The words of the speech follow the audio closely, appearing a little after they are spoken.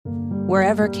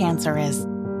Wherever cancer is,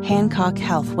 Hancock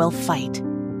Health will fight.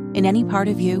 In any part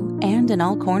of you and in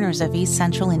all corners of East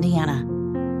Central Indiana.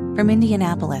 From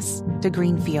Indianapolis to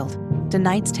Greenfield to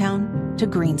Knightstown to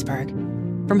Greensburg.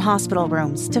 From hospital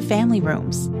rooms to family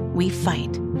rooms, we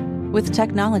fight. With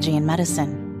technology and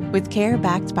medicine, with care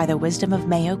backed by the wisdom of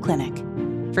Mayo Clinic.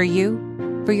 For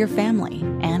you, for your family,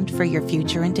 and for your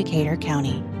future in Decatur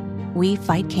County. We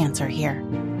fight cancer here.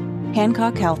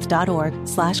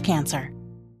 HancockHealth.org/cancer.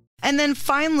 And then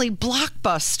finally,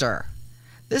 Blockbuster.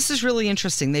 This is really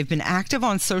interesting. They've been active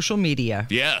on social media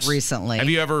recently. Have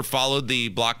you ever followed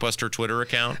the Blockbuster Twitter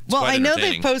account? It's well, I know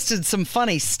they've posted some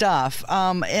funny stuff.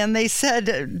 And they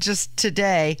said just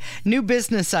today, new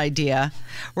business idea.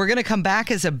 We're going to come back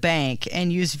as a bank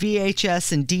and use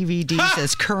VHS and DVDs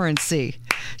as currency.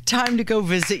 Time to go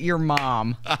visit your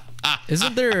mom.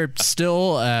 Isn't there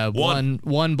still one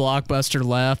Blockbuster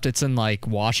left? It's in like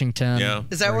Washington. Yeah.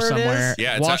 Is that where somewhere. it is?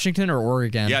 Yeah, Washington or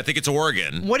Oregon? Yeah, I think it's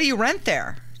Oregon. What do you rent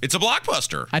there? It's a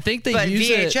Blockbuster. I think they But use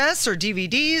VHS or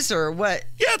DVDs or what?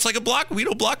 Yeah, it's like a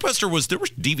Blockbuster was, there were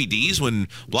DVDs when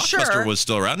Blockbuster was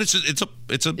still around. It's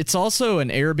also an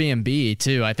Airbnb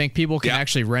too. I think people can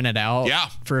actually rent it out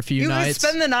for a few nights. You would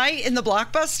spend the night in the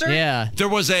Blockbuster? Yeah. There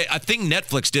was I think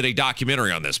Netflix did a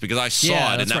documentary on this because I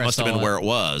saw it and that must have been where it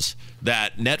was.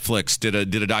 That Netflix did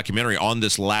a documentary on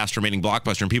this last remaining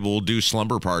Blockbuster, and people will do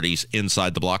slumber parties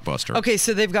inside the Blockbuster. Okay,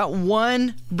 so they've got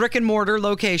one brick and mortar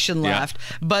location left,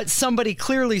 but somebody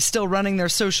clearly still running their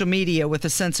social media with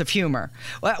a sense of humor.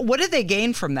 What did they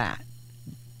gain from that?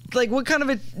 Like, what kind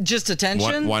of just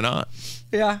attention? Why not?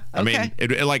 Yeah. Okay. I mean,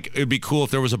 it'd be cool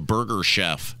if there was a Burger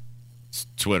Chef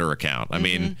Twitter account. I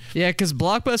mean, yeah, because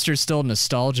Blockbuster is still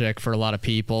nostalgic for a lot of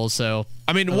people. So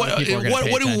I mean, what?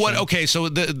 Okay, so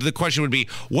the question would be,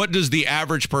 what does the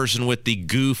average person with the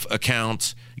goof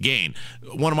account gain?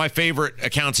 One of my favorite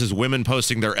accounts is women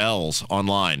posting their L's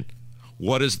online.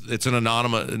 It's an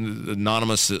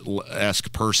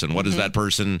anonymous-esque person. What does that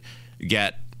person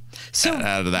get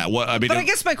out of that? But I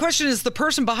guess my question is, the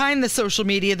person behind the social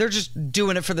media, they're just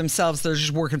doing it for themselves. They're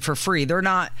just working for free. They're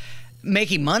not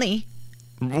making money.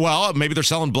 Well, maybe they're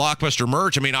selling Blockbuster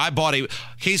merch. I mean, I bought a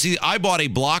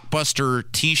Blockbuster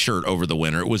T-shirt over the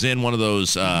winter. It was in one of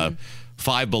those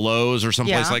Five Belows or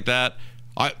someplace like that.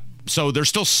 So they're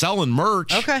still selling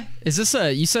merch. Okay. Is this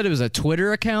you said it was a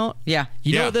Twitter account? Yeah.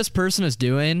 You know what this person is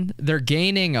doing? They're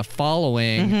gaining a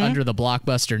following under the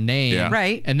Blockbuster name. Yeah.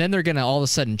 Right. And then they're going to all of a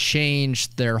sudden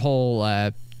change their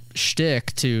whole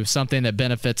shtick to something that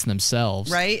benefits themselves.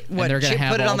 Right. And they're going to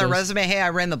put it on their resume. Hey,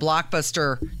 I ran the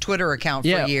Blockbuster Twitter account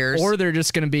for years. Or they're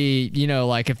just going to be,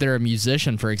 like if they're a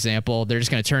musician, for example, they're just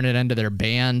going to turn it into their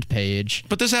band page.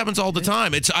 But this happens all the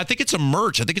time. I think it's a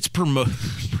merch. I think it's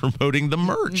promoting the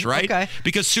merch, right? Okay.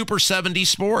 Because Super 70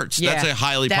 Sports, that's a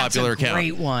highly popular account.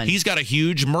 Great one. He's got a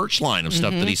huge merch line of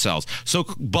stuff that he sells. So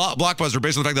Blockbuster,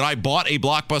 based on the fact that I bought a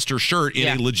Blockbuster shirt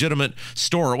in a legitimate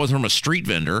store, it wasn't from a street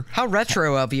vendor. How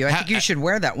retro of you. I think you should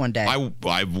wear that one day.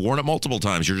 I've worn it multiple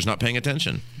times. You're just not paying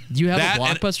attention. You have a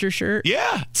Blockbuster shirt?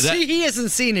 Yeah. See, he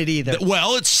hasn't seen it either.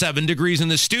 Well, it's 7 degrees in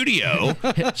the studio,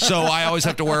 so I always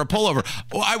have to wear a pullover.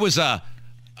 Well,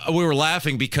 we were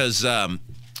laughing because Mr.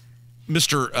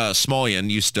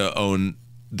 Smolyan used to own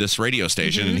this radio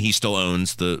station, and he still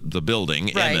owns the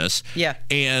building, MS. Yeah.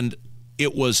 And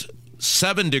it was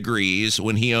 7 degrees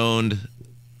when he owned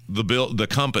the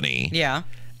company. Yeah.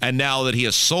 And now that he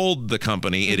has sold the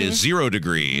company, it is 0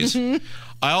 degrees.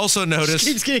 I also noticed...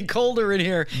 It keeps getting colder in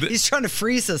here. He's trying to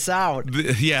freeze us out.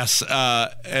 Yes.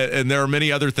 And there are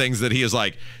many other things that he is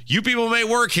like, you people may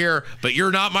work here, but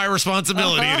you're not my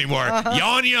responsibility anymore.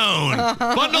 Yawn.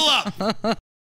 Bundle up.